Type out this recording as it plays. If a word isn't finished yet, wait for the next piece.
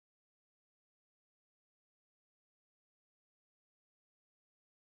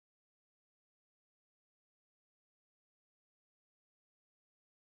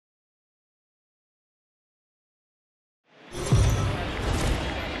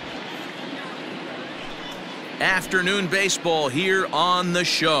Afternoon baseball here on the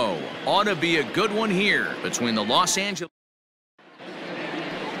show. Ought to be a good one here between the Los Angeles.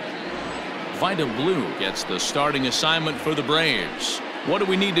 Vida Blue gets the starting assignment for the Braves. What do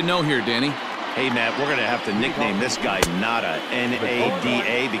we need to know here, Danny? Hey, Matt, we're going to have to nickname this guy Nada,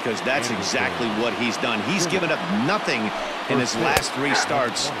 N-A-D-A, because that's exactly what he's done. He's given up nothing in his last 3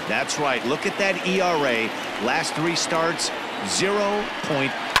 starts. That's right. Look at that ERA. Last 3 starts,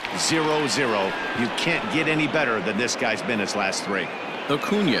 0.00. You can't get any better than this guy's been his last 3.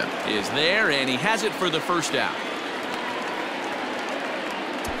 Acuna is there, and he has it for the first out.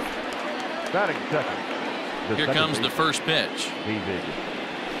 Batting second. Here comes the first pitch. David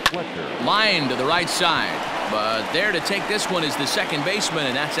Fletcher. Line to the right side, but there to take this one is the second baseman,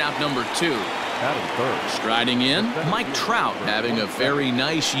 and that's out number 2. Batting third. Striding in, Mike Trout having a very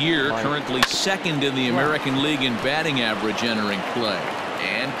nice year, currently second in the American League in batting average entering play.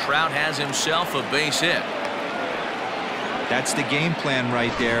 And Trout has himself a base hit. That's the game plan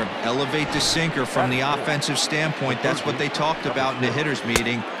right there. Elevate the sinker from the offensive standpoint. That's what they talked about in the hitters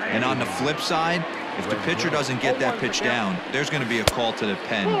meeting. And on the flip side, if the pitcher doesn't get that pitch down, there's going to be a call to the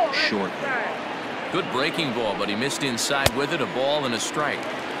pen shortly. Good breaking ball, but he missed inside with it. A ball and a strike.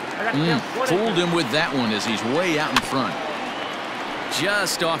 Fooled him with that one as he's way out in front.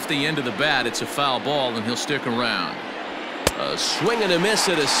 Just off the end of the bat, it's a foul ball, and he'll stick around. A swing and a miss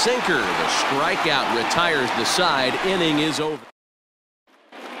at a sinker. The strikeout retires the side. Inning is over.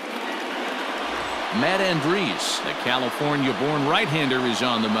 Matt Andriese, the California-born right-hander, is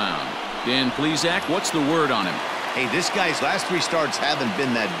on the mound. Dan Plesac, what's the word on him? Hey, this guy's last 3 starts haven't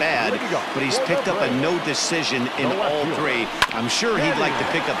been that bad, but he's picked up a no decision in all 3. I'm sure he'd like to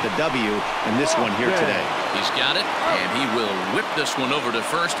pick up the W in this one here today. He's got it, and he will whip this one over to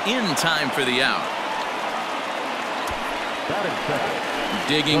first in time for the out.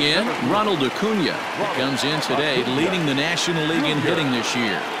 Digging in, Ronald Acuna. He comes in today leading the National League in hitting this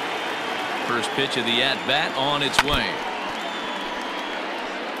year. First pitch of the at-bat on its way.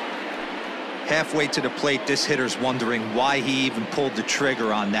 Halfway to the plate, this hitter's wondering why he even pulled the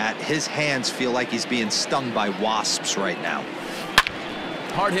trigger on that. His hands feel like he's being stung by wasps right now.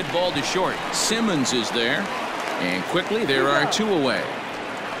 Hard hit ball to short. Simmons is there. And quickly there are 2 away.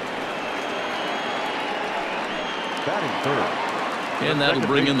 Batting third. And that'll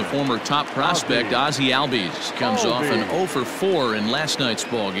bring in the former top prospect, Ozzie Albies. Comes off an 0 for 4 in last night's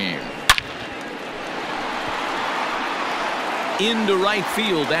ball game. Into right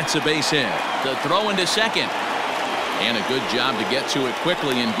field, that's a base hit. The throw into second. And a good job to get to it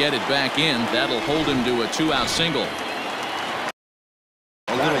quickly and get it back in. That'll hold him to a 2-out single.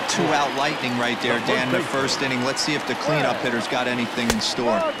 A little 2-out lightning right there, Dan, in the first inning. Let's see if the cleanup hitter's got anything in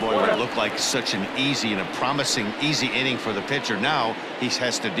store. Boy, it looked like such an easy and a promising easy inning for the pitcher. Now he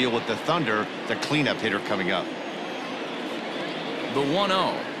has to deal with the Thunder, the cleanup hitter coming up. The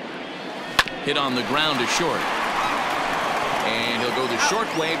 1-0. Hit on the ground to short. And he'll go the short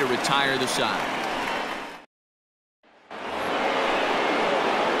way to retire the side.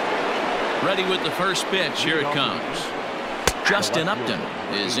 Ready with the first pitch. Here it comes. Justin Upton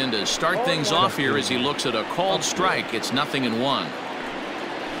is in to start things off here as he looks at a called strike. It's 0-1.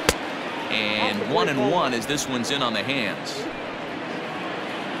 And 1-1 as this one's in on the hands.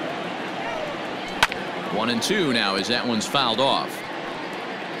 1-2 now as that one's fouled off.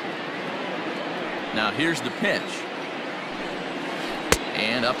 Now here's the pitch.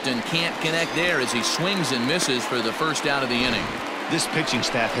 And Upton can't connect there as he swings and misses for the first out of the inning. This pitching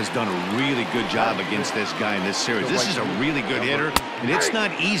staff has done a really good job against this guy in this series. This is a really good hitter, and it's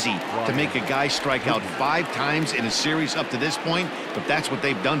not easy to make a guy strike out 5 times in a series up to this point, but that's what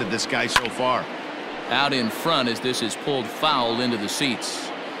they've done to this guy so far. Out in front as this is pulled foul into the seats.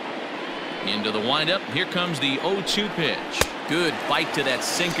 Into the windup. Here comes the 0-2 pitch. Good bite to that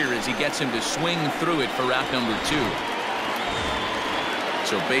sinker as he gets him to swing through it for out number 2.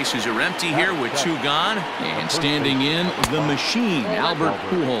 So bases are empty here with 2 gone. And standing in, the machine, Albert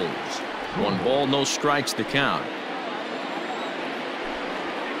Pujols. 1 ball, no strikes to count.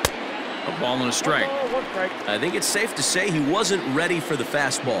 A ball and a strike. I think it's safe to say he wasn't ready for the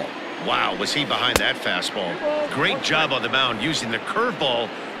fastball. Wow, was he behind that fastball. Great job on the mound using the curveball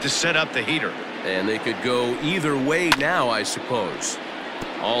to set up the heater. And they could go either way now, I suppose.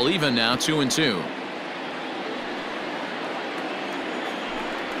 All even now, 2-2.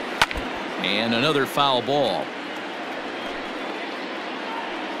 And another foul ball.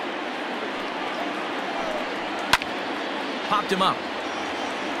 Popped him up.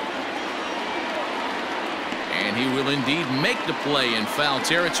 And he will indeed make the play in foul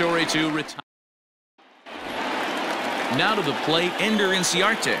territory to retire. Now to the plate, Ender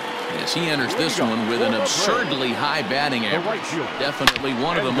Inciarte, as he enters this one with an absurdly high batting average. Definitely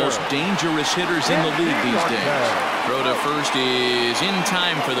one of the most dangerous hitters in the league these days. Throw to first is in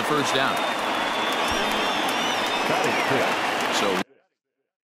time for the first out. So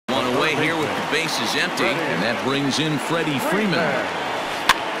one away here with the bases empty, and that brings in Freddie Freeman.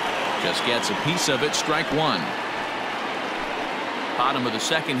 Just gets a piece of it, strike one. Bottom of the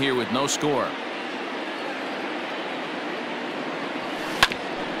second here with no score.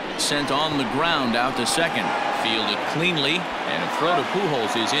 Sent on the ground out to second. Fielded cleanly, and a throw to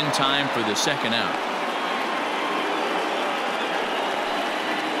Pujols is in time for the second out.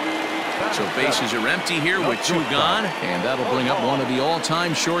 So bases are empty here with two gone, and that'll bring up one of the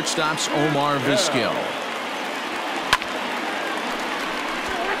all-time shortstops, Omar Vizquel.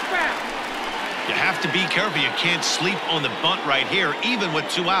 You have to be careful. You can't sleep on the bunt right here, even with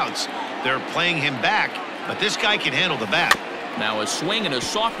two outs. They're playing him back, but this guy can handle the bat. Now a swing and a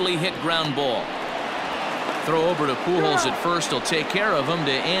softly hit ground ball. Throw over to Pujols at first. He'll take care of him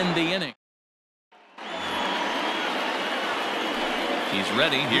to end the inning. He's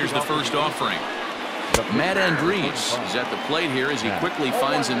ready. Here's the first offering. Matt Andriese is at the plate here as he quickly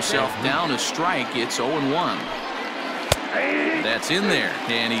finds himself down a strike. It's 0-1. That's in there,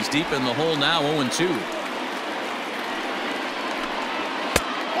 and he's deep in the hole now, 0-2.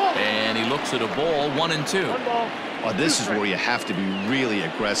 And he looks at a ball, 1-2. Well, this is where you have to be really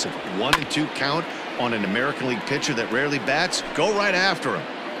aggressive. 1-2 count on an American League pitcher that rarely bats. Go right after him.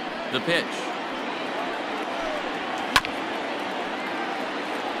 The pitch.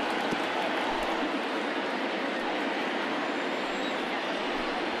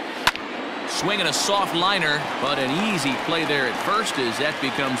 Swinging a soft liner, but an easy play there at first as that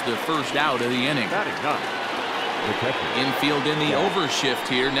becomes the first out of the inning. Infield in the overshift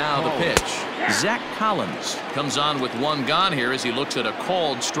here. Now the pitch. Zach Collins comes on with one gone here as he looks at a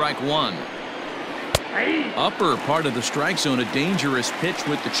called strike one. Upper part of the strike zone, a dangerous pitch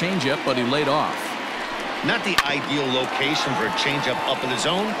with the changeup, but he laid off. Not the ideal location for a changeup up in the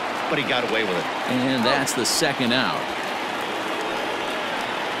zone, but he got away with it. And that's the second out.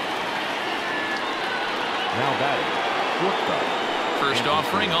 Now batting. First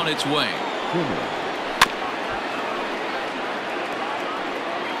offering on its way.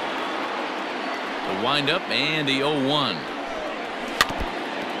 The windup and the 0-1.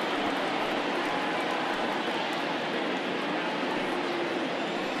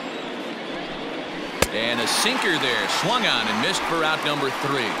 And a sinker there, swung on and missed for out number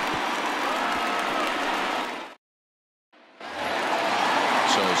 3.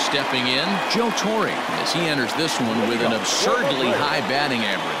 Stepping in, Joe Torre, as he enters this one with an absurdly high batting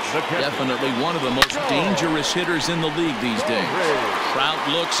average. Definitely one of the most dangerous hitters in the league these days. Trout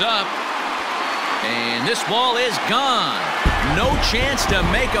looks up, and this ball is gone. No chance to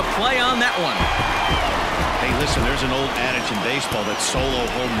make a play on that one. Hey, listen, there's an old adage in baseball that solo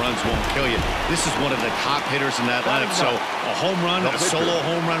home runs won't kill you. This is one of the top hitters in that lineup, so a home run, a solo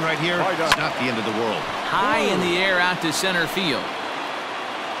home run right here, it's not the end of the world. High in the air out to center field.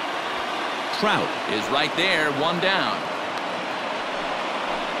 Trout is right there, one down.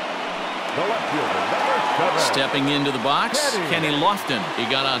 Stepping into the box, Kenny Lofton. He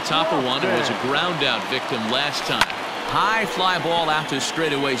got on top of one and was a ground out victim last time. High fly ball out to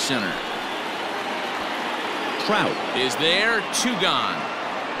straightaway center. Trout is there, two gone.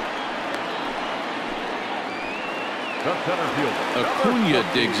 Acuna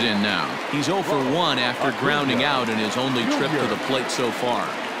digs in now. He's 0 for 1 after grounding out in his only trip to the plate so far.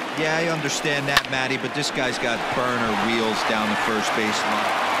 Yeah, I understand that, Matty, but this guy's got burner wheels down the first baseline.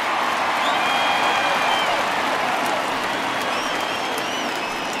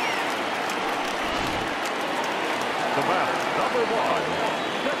 The batter, number 1,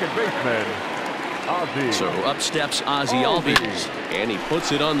 second baseman, Ozzie. So up steps Ozzie Albies, and he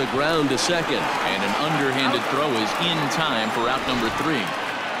puts it on the ground to second, and an underhanded throw is in time for out number 3.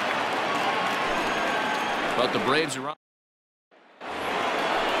 But the Braves are on.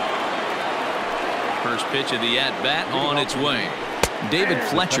 First pitch of the at-bat on its way. David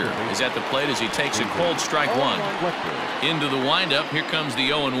Fletcher is at the plate as he takes a cold strike one. Into the windup, here comes the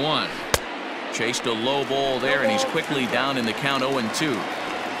 0-1. Chased a low ball there, and he's quickly down in the count 0-2.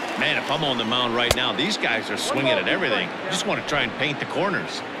 Man, if I'm on the mound right now, these guys are swinging at everything. Just want to try and paint the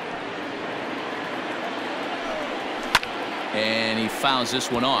corners. And he fouls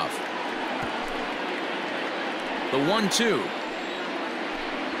this one off. The 1-2.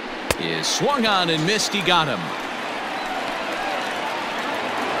 Is swung on and missed. He got him.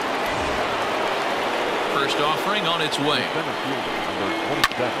 First offering on its way.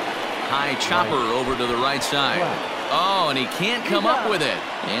 High chopper over to the right side. Oh, and he can't come up with it.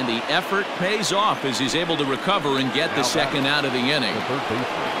 And the effort pays off as he's able to recover and get the second out of the inning.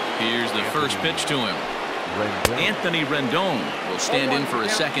 Here's the first pitch to him. Anthony Rendon will stand in for a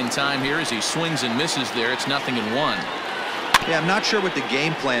second time here as he swings and misses there. It's 0-1. Yeah, I'm not sure what the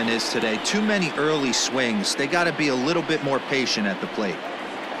game plan is today. Too many early swings. They got to be a little bit more patient at the plate.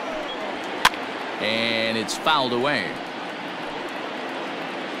 And it's fouled away.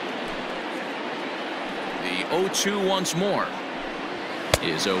 The 0-2 once more.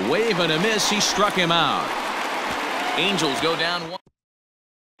 Is a wave and a miss. He struck him out. Angels go down 1.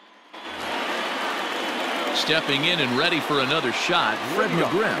 Stepping in and ready for another shot, Fred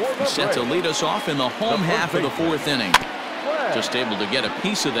McGriff. He's set to lead us off in the home half of the 4th inning. Just able to get a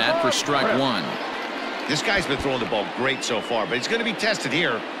piece of that for strike 1. This guy's been throwing the ball great so far, but he's going to be tested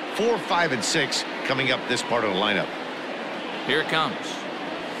here. 4, 5, and 6 coming up this part of the lineup. Here it comes.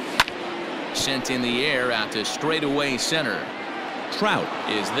 Sent in the air out to straightaway center. Trout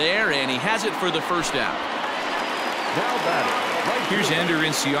is there, and he has it for the first out. Now batting. Here's Ender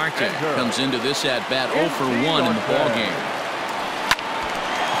Inciarte. Comes into this at bat 0 for 1 in the ball game.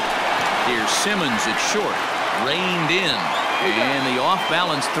 Here's Simmons at short. Reined in. And the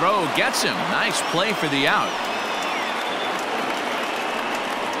off-balance throw gets him. Nice play for the out.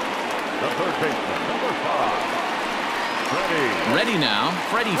 The third baseman, number 5. Ready now,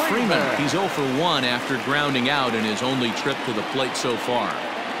 Freddie Freeman. He's 0 for 1 after grounding out in his only trip to the plate so far.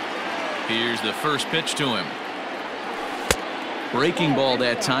 Here's the first pitch to him. Breaking ball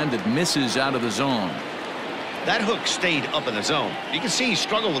that time that misses out of the zone. That hook stayed up in the zone. You can see he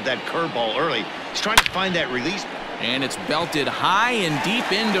struggled with that curveball early. He's trying to find that release. And it's belted high and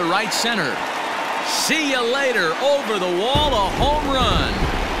deep into right center. See you later. Over the wall, a home run.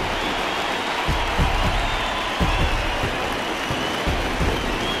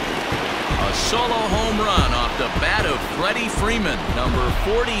 A solo home run off the bat of Freddie Freeman, number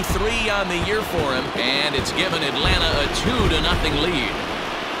 43 on the year for him, and it's given Atlanta a 2-0 lead.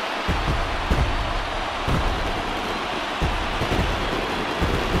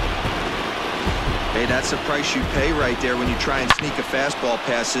 Hey, that's the price you pay right there when you try and sneak a fastball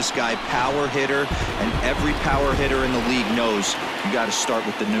past this guy. Power hitter, and every power hitter in the league knows you got to start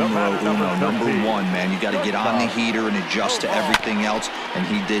with the numero uno, number 1, man. You got to get on the heater and adjust to everything else, and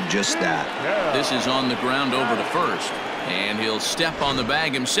he did just that. This is on the ground over to first, and he'll step on the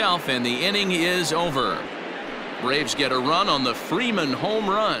bag himself, and the inning is over. Braves get a run on the Freeman home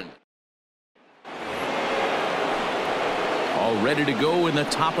run. All ready to go in the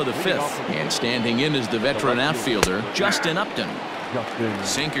top of the 5th, and standing in is the veteran outfielder, Justin Upton.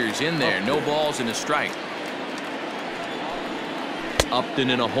 Sinkers in there, no balls and a strike. Upton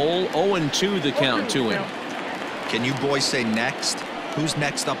in a hole, 0-2 the count to him. Can you boys say next? Who's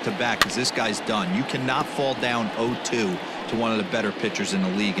next up to bat? Because this guy's done. You cannot fall down 0-2 to one of the better pitchers in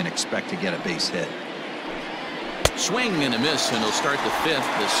the league and expect to get a base hit. Swing and a miss, and he'll start the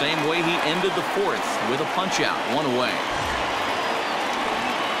 5th the same way he ended the 4th with a punch out, 1 away.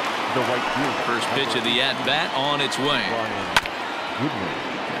 First pitch of the at-bat on its way.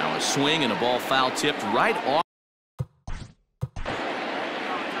 Now a swing and a ball foul tipped right off.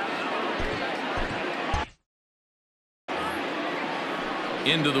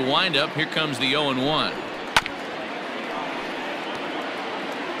 Into the windup. Here comes the 0-1.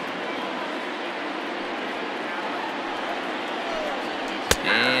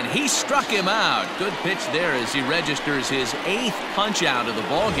 And he struck him out. Good pitch there as he registers his 8th punch out of the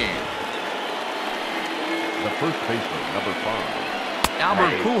ball game. The first baseman, number 5.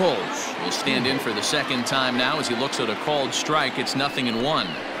 Albert Pujols will stand in for the second time now as he looks at a called strike. It's 0-1.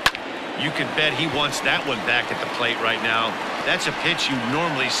 You can bet he wants that one back at the plate right now. That's a pitch you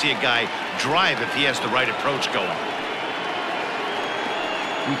normally see a guy drive if he has the right approach going.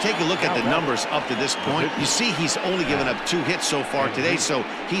 We take a look at the numbers up to this point. You see he's only given up 2 hits so far today, so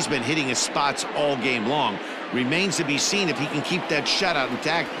he's been hitting his spots all game long. Remains to be seen if he can keep that shutout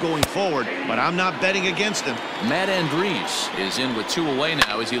intact going forward, but I'm not betting against him. Matt Andriese is in with 2 away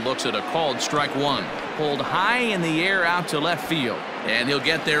now as he looks at a called strike 1. Pulled high in the air out to left field. And he'll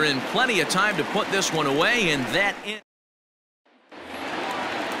get there in plenty of time to put this one away, and that in.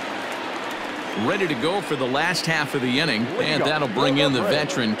 Ready to go for the last half of the inning, and that'll bring in the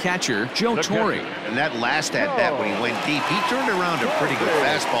veteran catcher, Joe Torre. And that last at-bat when he went deep, he turned around a pretty good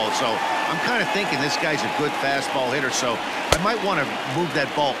fastball, so I'm kind of thinking this guy's a good fastball hitter, so I might want to move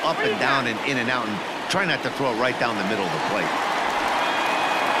that ball up and down and in and out and try not to throw it right down the middle of the plate.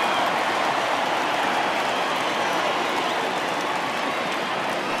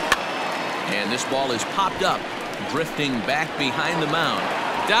 And this ball is popped up, drifting back behind the mound.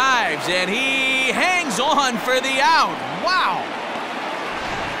 Dives, and he hangs on for the out. Wow.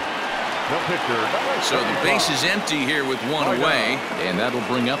 So the base is empty here with one away, and that'll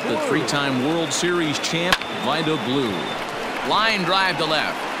bring up the three-time World Series champ, Vida Blue. Line drive to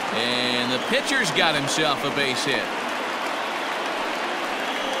left, and the pitcher's got himself a base hit.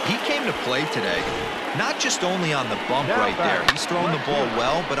 He came to play today, not just only on the bump right there. He's throwing the ball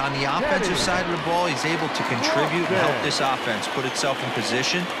well, but on the offensive side of the ball, he's able to contribute and help this offense put itself in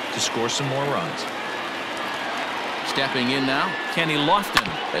position to score some more runs. Stepping in now, Kenny Lofton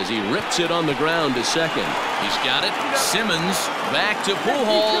as he rips it on the ground to second. He's got it. Simmons back to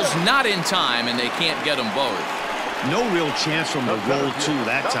Pujols, not in time, and they can't get them both. No real chance from the roll two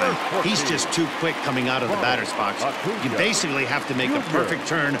that time. He's just too quick coming out of the batter's box. You basically have to make a perfect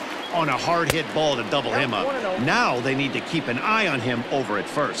turn on a hard hit ball to double him up. Now they need to keep an eye on him over at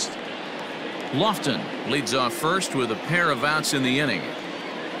first. Lofton leads off first with a pair of outs in the inning.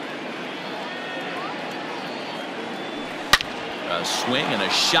 A swing and a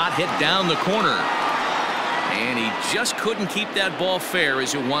shot hit down the corner. And he just couldn't keep that ball fair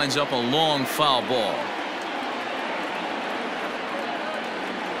as it winds up a long foul ball.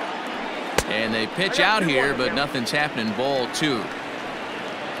 And they pitch out here, but nothing's happening. Ball two.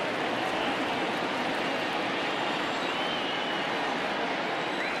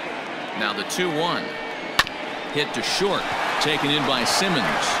 Now the 2-1. Hit to short. Taken in by Simmons.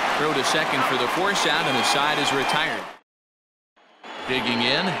 Throw to second for the force out, and the side is retired. Digging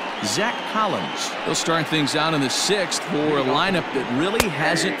in, Zach Collins. He'll start things out in the 6th for a lineup that really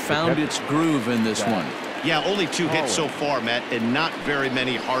hasn't found its groove in this one. Yeah, only 2 hits so far, Matt, and not very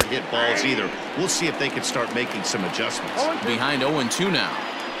many hard hit balls either. We'll see if they can start making some adjustments. Behind 0-2 now.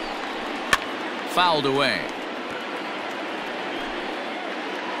 Fouled away.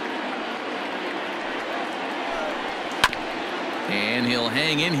 And he'll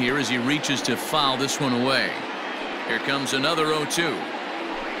hang in here as he reaches to foul this one away. Here comes another 0-2.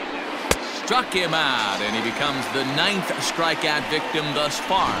 Struck him out, and he becomes the 9th strikeout victim thus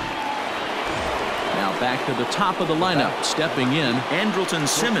far. Now back to the top of the lineup. Stepping in, Andrelton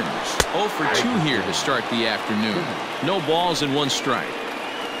Simmons. 0 for 2 here to start the afternoon. No balls and 1 strike.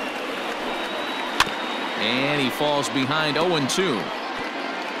 And he falls behind 0-2.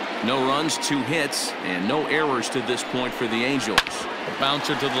 No runs, 2 hits, and no errors to this point for the Angels. A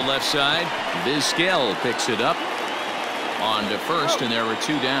bouncer to the left side. Vizquel picks it up. On to first, and there were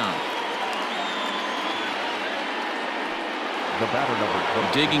 2 down. The batter number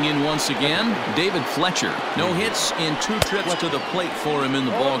 20. Digging in once again, David Fletcher. No hits in 2 trips to the plate for him in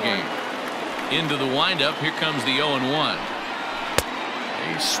the ballgame. Into the windup, here comes the 0-1.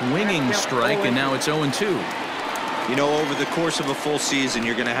 A swinging strike, and now it's 0-2. You know, over the course of a full season,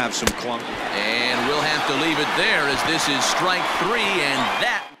 you're going to have some clunky. And we'll have to leave it there as this is strike 3, and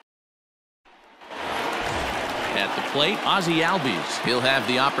that. At the plate, Ozzie Albies. He'll have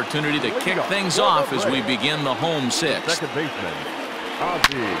the opportunity to kick things off as we begin the home 6th. Second baseman,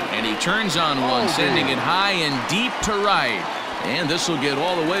 Ozzie. And he turns on one, sending it high and deep to right. And this will get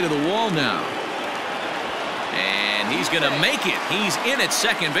all the way to the wall now. And he's going to make it. He's in at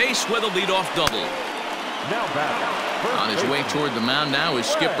second base with a leadoff double. Now back. On his way toward the mound now is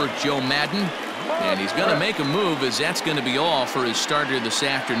skipper Joe Madden. And he's going to make a move, as that's going to be all for his starter this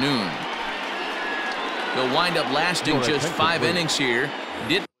afternoon. He'll wind up lasting just 5 innings here.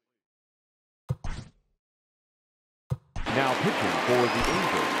 Now pitching for the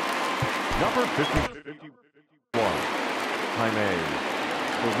Angels, number 51, Jaime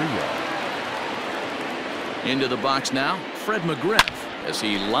Correa. Into the box now, Fred McGriff, as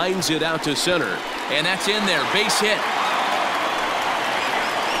he lines it out to center. And that's in there, base hit.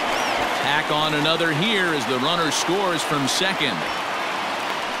 Tack on another here as the runner scores from second.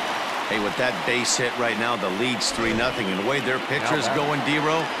 Hey, with that base hit right now, the lead's 3-0, and the way their pitcher's going,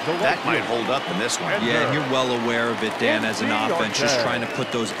 D-Row, that might hold up in this one. Yeah, and you're well aware of it, Dan, as an offense, just trying to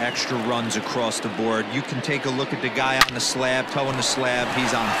put those extra runs across the board. You can take a look at the guy on the slab, toeing the slab.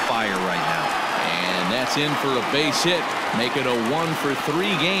 He's on fire right now. And that's in for a base hit. Make it a 1 for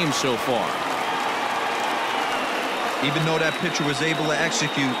 3 games so far. Even though that pitcher was able to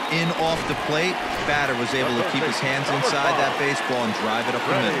execute in off the plate, batter was able to keep his hands inside that baseball and drive it up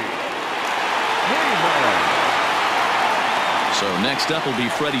the middle. So next up will be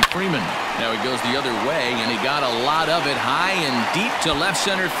Freddie Freeman. Now he goes the other way, and he got a lot of it high and deep to left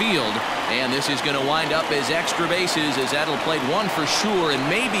center field. And this is going to wind up as extra bases, as that'll play 1 for sure and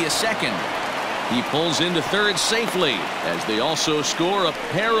maybe a second. He pulls into third safely, as they also score a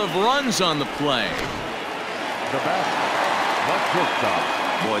pair of runs on the play. The batter, the shortstop,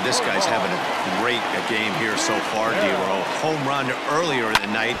 Boy, this guy's having a great game here so far, D-Row. Home run earlier in the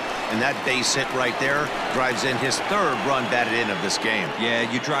night, and that base hit right there drives in his third run batted in of this game. Yeah,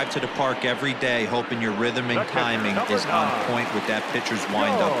 you drive to the park every day hoping your rhythm and timing is on point with that pitcher's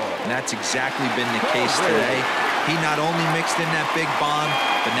windup, and that's exactly been the case today. He not only mixed in that big bomb,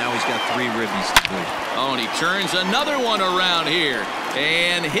 but now he's got 3 ribbies to boot. Oh, and he turns another one around here.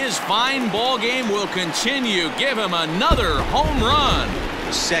 And his fine ball game will continue. Give him another home run.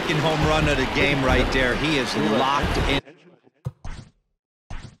 Second home run of the game right there. He is locked in.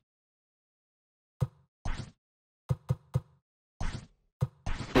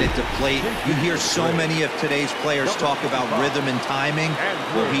 At the plate, you hear so many of today's players talk about rhythm and timing.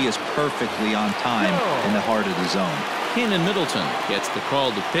 Well, he is perfectly on time in the heart of the zone. Kenan Middleton gets the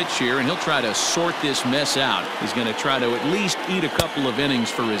call to pitch here, and he'll try to sort this mess out. He's going to try to at least eat a couple of innings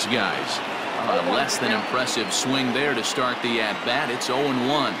for his guys. A less than impressive swing there to start the at-bat. It's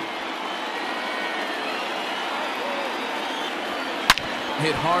 0-1.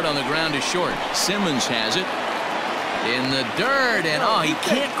 Hit hard on the ground to short. Simmons has it. In the dirt, and oh, he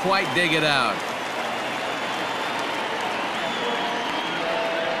can't quite dig it out.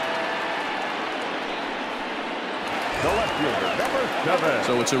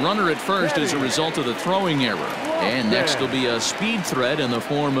 So it's a runner at first as a result of the throwing error. And next will be a speed threat in the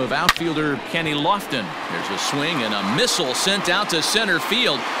form of outfielder Kenny Lofton. There's a swing and a missile sent out to center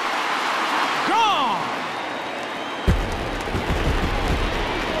field. Gone!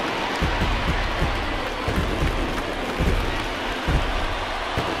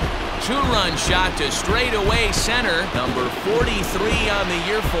 Two-run shot to straightaway center. Number 43 on the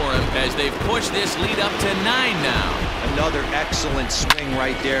year for him as they've pushed this lead up to 9 now. Another excellent swing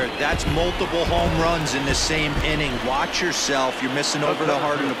right there. That's multiple home runs in the same inning. Watch yourself. You're missing over the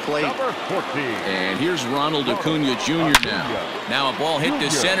heart of the plate. And here's Ronald Acuna Jr. now. Now a ball hit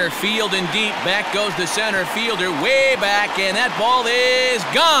to center field and deep. Back goes the center fielder way back, and that ball is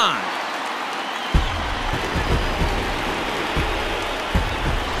gone.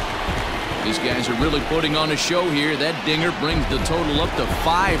 These guys are really putting on a show here. That dinger brings the total up to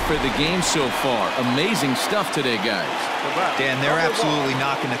 5 for the game so far. Amazing stuff today, guys. Dan, they're absolutely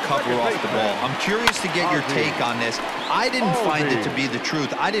knocking the cover off the ball. I'm curious to get your take on this. I didn't find it to be the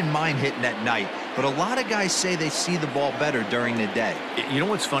truth. I didn't mind hitting at night, but a lot of guys say they see the ball better during the day. You know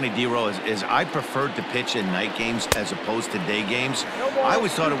what's funny, D-Row, is I preferred to pitch in night games as opposed to day games. I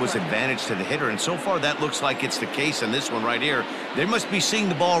always thought it was advantage to the hitter, and so far that looks like it's the case in this one right here. They must be seeing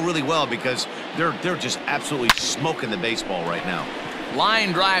the ball really well because they're just absolutely smoking the baseball right now.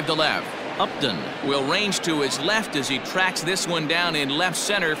 Line drive to left. Upton will range to his left as he tracks this one down in left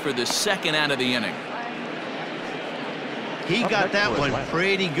center for the second out of the inning. He got that one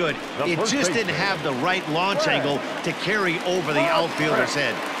pretty good. It just didn't have the right launch angle to carry over the outfielder's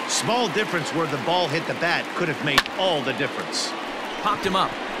head. Small difference where the ball hit the bat could have made all the difference. Popped him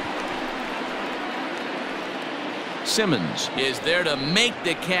up. Simmons is there to make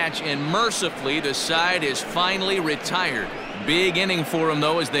the catch, and mercifully the side is finally retired. Big inning for him,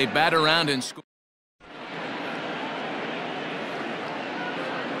 though, as they bat around and score.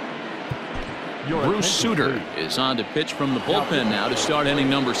 Bruce Sutter is on to pitch from the bullpen now to start inning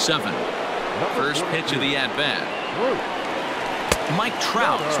number 7. First pitch of the at-bat. Mike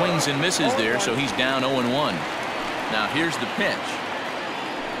Trout swings and misses there, so he's down 0-1. Now here's the pitch.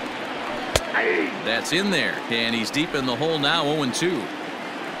 That's in there, and he's deep in the hole now, 0-2.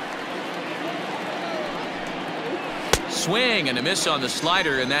 Swing and a miss on the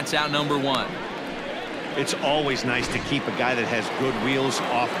slider, and that's out number 1. It's always nice to keep a guy that has good wheels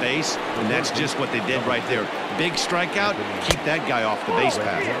off base, and that's just what they did right there. Big strikeout, keep that guy off the base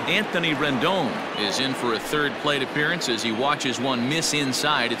path. Anthony Rendon is in for a third plate appearance as he watches one miss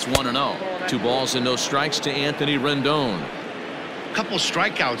inside. It's 1-0. 2 balls and no strikes to Anthony Rendon. Couple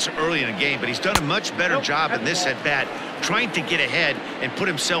strikeouts early in the game, but he's done a much better job in this at-bat, trying to get ahead and put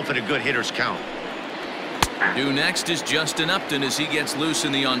himself in a good hitter's count. Due next is Justin Upton as he gets loose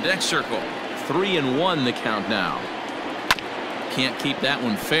in the on-deck circle. 3-1 the count now. Can't keep that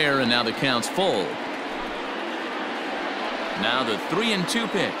one fair, and now the count's full. Now the 3-2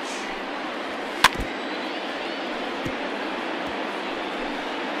 pitch.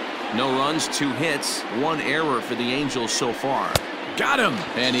 No runs, 2 hits, 1 error for the Angels so far. Got him!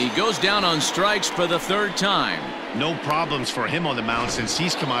 And he goes down on strikes for the 3rd time. No problems for him on the mound since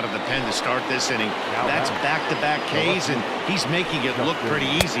he's come out of the pen to start this inning. That's back-to-back Ks, and he's making it look pretty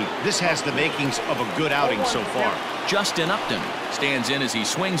easy. This has the makings of a good outing so far. Justin Upton stands in as he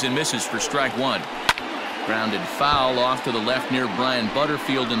swings and misses for strike 1. Grounded foul off to the left near Brian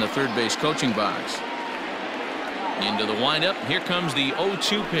Butterfield in the third base coaching box. Into the windup. Here comes the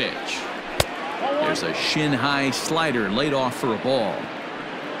 0-2 pitch. There's a shin-high slider laid off for a ball.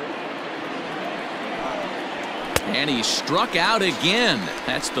 And he struck out again.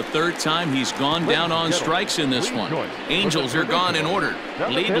 That's the third time he's gone down on strikes in this one. Angels are gone in order.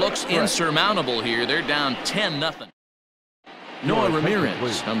 Lead looks insurmountable here. They're down 10-0. Noah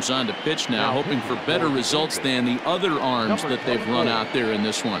Ramirez comes on to pitch now, hoping for better results than the other arms that they've run out there in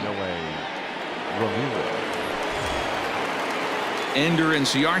this one. Ender and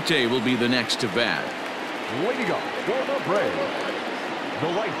Ciarte will be the next to bat.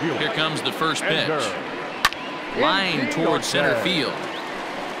 Here comes the first pitch. Line towards center field.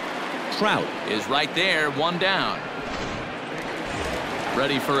 Trout is right there, one down.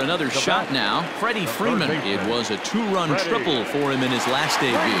 Ready for another shot now. Freddie Freeman. It was a two-run triple for him in his last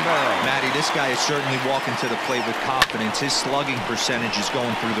debut. Matty, this guy is certainly walking to the plate with confidence. His slugging percentage is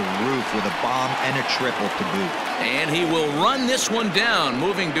going through the roof with a bomb and a triple to boot. And he will run this one down,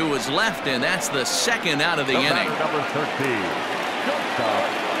 moving to his left, and that's the second out of the inning. Number 13.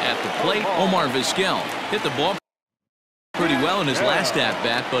 At the plate, Omar Vizquel hit the ball pretty well in his last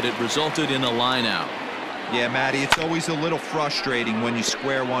at-bat, but it resulted in a line-out. Yeah, Matty, it's always a little frustrating when you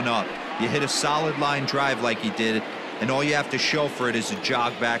square one up. You hit a solid line drive like he did, and all you have to show for it is a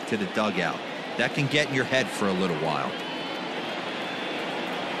jog back to the dugout. That can get in your head for a little while.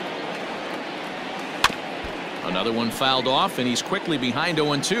 Another one fouled off, and he's quickly behind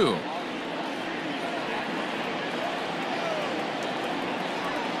 0-2.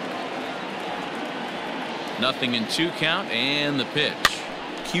 Nothing in 2 count, and the pitch.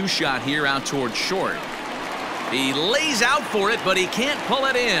 Cue shot here out towards short. He lays out for it, but he can't pull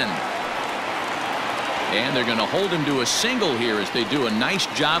it in. And they're going to hold him to a single here as they do a nice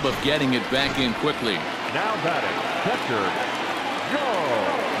job of getting it back in quickly. Now batting, catcher,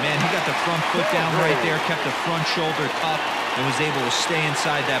 Man, he got the front foot down right there, kept the front shoulder up, and was able to stay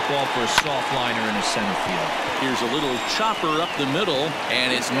inside that ball for a soft liner in the center field. Here's a little chopper up the middle, and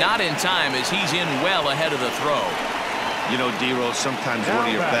it's not in time as he's in well ahead of the throw. You know, D-Rose, sometimes one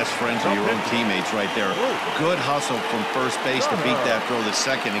of your best friends are your own teammates right there. Good hustle from first base to beat that throw to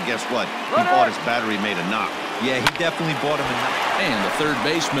second, and guess what? He bought his battery made a knock. Yeah, he definitely bought him a knock. And the third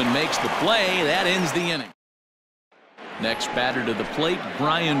baseman makes the play. That ends the inning. Next batter to the plate,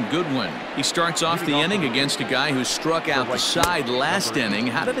 Brian Goodwin. He starts off the inning against a guy who struck out the side last inning.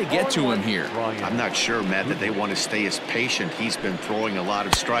 How did they get to him here? I'm not sure, Matt, that they want to stay as patient. He's been throwing a lot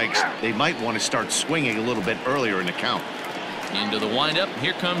of strikes. They might want to start swinging a little bit earlier in the count. Into the windup.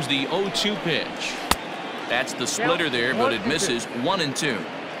 Here comes the 0-2 pitch. That's the splitter there, but it misses. 1-2.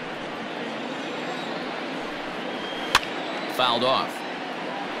 Fouled off.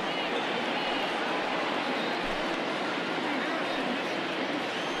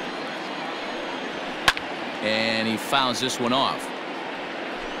 And he fouls this one off.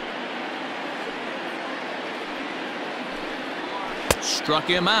 Struck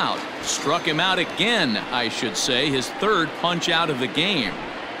him out. Struck him out again, I should say. His third punch out of the game.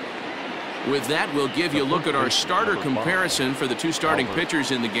 With that, we'll give you a look at our starter comparison for the two starting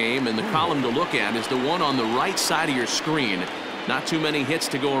pitchers in the game. And the column to look at is the one on the right side of your screen. Not too many hits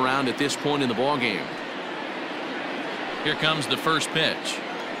to go around at this point in the ball game. Here comes the first pitch.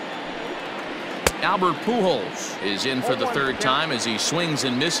 Albert Pujols is in for the third time as he swings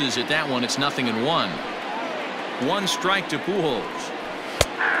and misses at that one. It's 0-1. 1 strike to Pujols.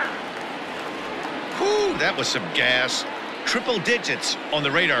 Whew, that was some gas. Triple digits on the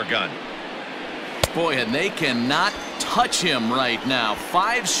radar gun. Boy, and they cannot touch him right now.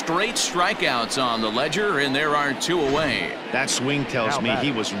 5 straight strikeouts on the ledger, and there are 2 away. That swing tells me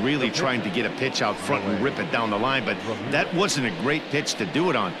he was really trying to get a pitch out front and rip it down the line, but that wasn't a great pitch to do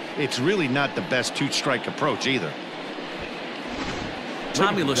it on. It's really not the best 2-strike approach either.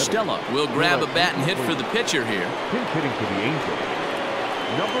 Tommy La Stella will grab a bat and hit for the pitcher here. Pinch hitting for the Angels.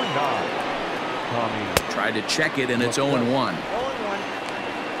 Number 9, Tommy. Tried to check it, and it's 0-1.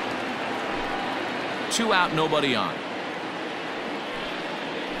 2 out, nobody on.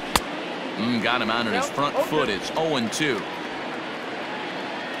 Got him out on his front foot. It's 0-2.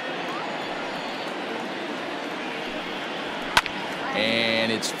 And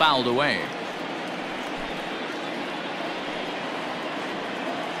it's fouled away.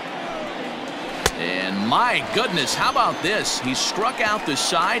 And my goodness, how about this? He struck out the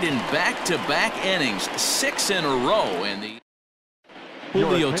side in back-to-back innings, 6 in a row. And the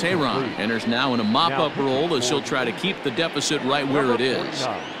Julio Teheran enters now in a mop-up role as he'll try to keep the deficit right where it is.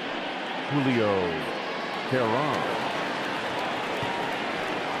 Julio Teheran.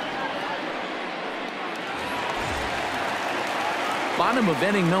 Bottom of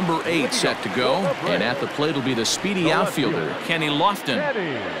inning number 8 set to go. And at the plate will be the speedy outfielder, Kenny Lofton.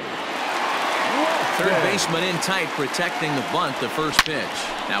 Third baseman in tight, protecting the bunt, the first pitch.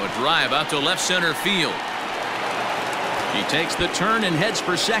 Now a drive out to left center field. He takes the turn and heads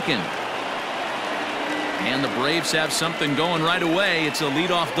for second. And the Braves have something going right away. It's a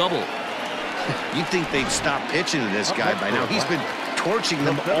leadoff double. You'd think they'd stop pitching to this guy by now. He's been torching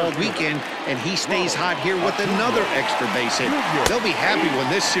them all weekend, and he stays hot here with another extra base hit. They'll be happy when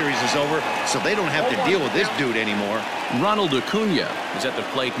this series is over, so they don't have to deal with this dude anymore. Ronald Acuna is at the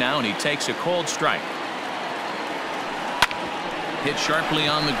plate now, and he takes a called strike. Hit sharply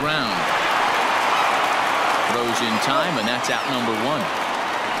on the ground. Throws in time, and that's out number 1.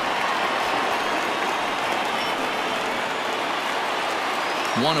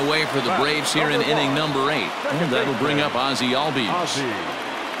 One away for the Braves here in inning number 8. And that'll bring up Ozzie Albies.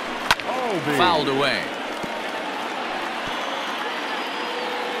 Fouled away.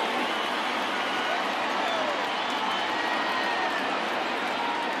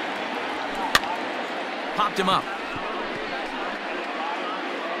 Popped him up.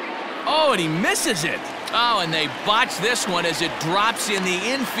 Oh, and he misses it. Oh, and they botch this one as it drops in the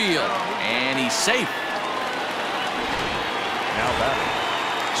infield. And he's safe. Now batting.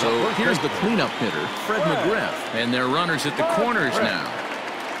 So here's the cleanup hitter, Fred McGriff, and their runners at the corners now.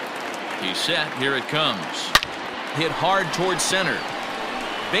 He's set. Here it comes. Hit hard towards center.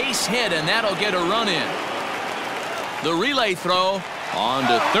 Base hit, and that'll get a run in. The relay throw on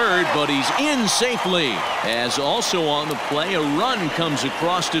to third, but he's in safely. As also on the play, a run comes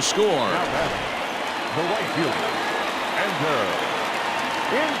across to score. The right fielder, Ender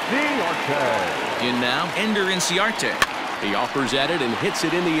Inciarte. In now, Ender Inciarte. He offers at it and hits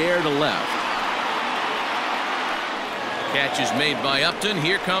it in the air to left. Catch is made by Upton.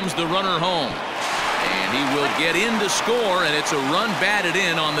 Here comes the runner home. And he will get in to score, and it's a run batted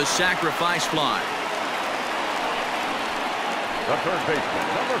in on the sacrifice fly. The third baseman,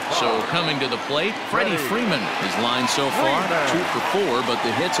 number 5. So coming to the plate, Freddie Freeman. His line so far, 2 for 4, but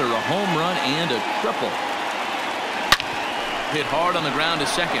the hits are a home run and a triple. Hit hard on the ground to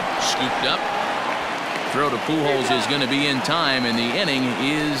second. Scooped up. Throw to Pujols is going to be in time, and the inning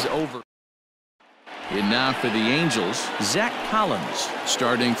is over. And now for the Angels, Zach Collins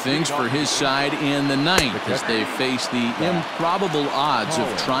starting things for his side in the 9th as they face the improbable odds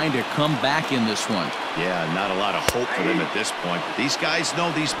of trying to come back in this one. Yeah, not a lot of hope for them at this point. But these guys know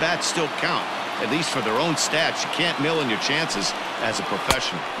these bats still count, at least for their own stats. You can't mill in your chances as a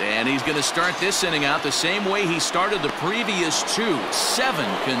professional. And he's going to start this inning out the same way he started the previous 2. 7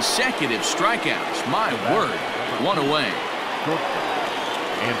 consecutive strikeouts. My word. 1 away.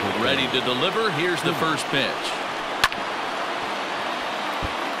 Ready to deliver. Here's the first pitch.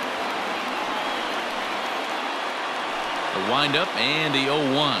 The windup and the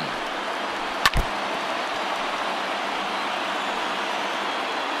 0-1.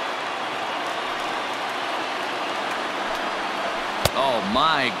 Oh,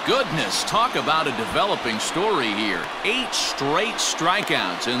 my goodness. Talk about a developing story here. 8 straight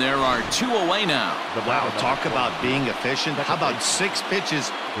strikeouts, and there are 2 away now. Wow, talk about being efficient. How about 6 pitches,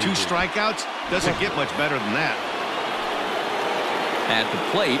 2 strikeouts? Doesn't get much better than that. At the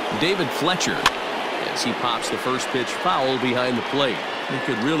plate, David Fletcher. As he pops the first pitch foul behind the plate. He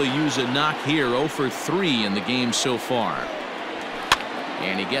could really use a knock here. 0 for 3 in the game so far.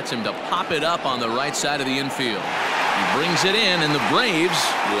 And he gets him to pop it up on the right side of the infield. He brings it in, and the Braves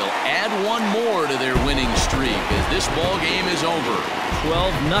will add 1 more to their winning streak as this ball game is over.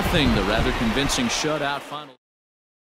 12-0, the rather convincing shutout final.